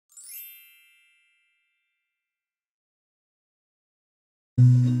She'll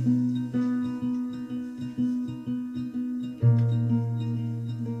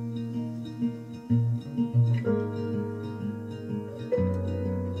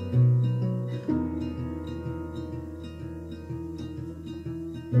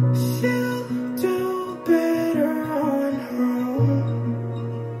do better on her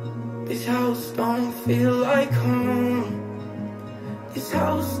own. This house don't feel like home. This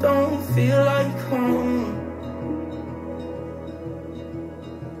house don't feel like home.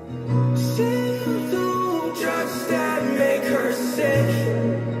 She'll do drugs that make her sick,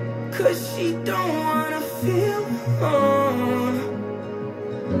 'cause she don't wanna feel alone.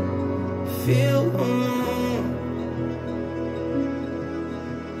 Feel alone.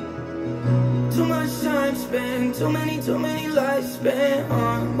 Too much time spent, too many lives spent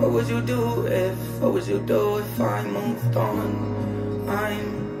on. What would you do if I moved on? I'm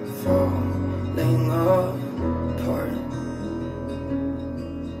falling apart.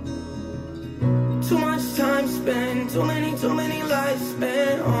 Too much time spent, too many lives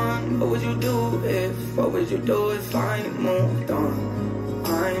spent on. What would you do if I moved on?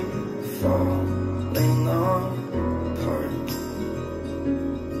 I'm falling apart.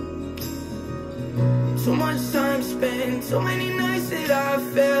 Too much time spent, too many nights that I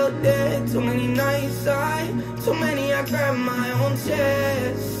felt dead. Too many nights too many I grabbed my own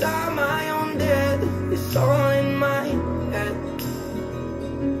chest. Saw my own death, it's all in my head.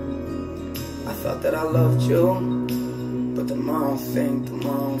 I thought that I loved you, but the more I think, the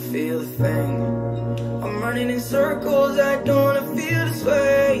more I feel a thing. I'm running in circles, I don't wanna feel this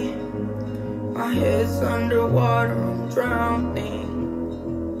way. My head's underwater, I'm drowning.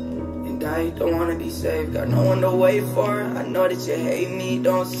 I don't wanna be saved, got no one to wait for. I know that you hate me,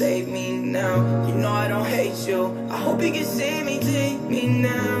 don't save me now. You know I don't hate you, I hope you can see me, take me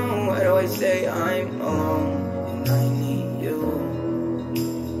now. I'd always say I'm alone, and I need you.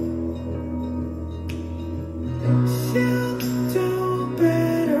 She'll do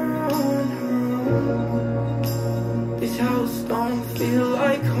better on her own. This house don't feel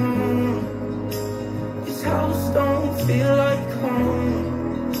like home. This house don't feel like home.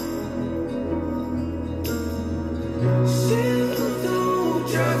 She'll do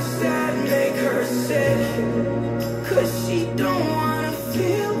drugs that make her sick, 'cause she don't wanna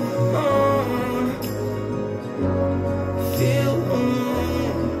feel alone. Feel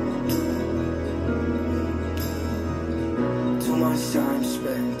alone. Too much time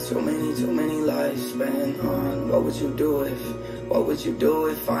spent, too many lives spent on. What would you do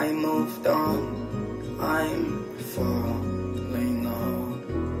if I moved on? I'm falling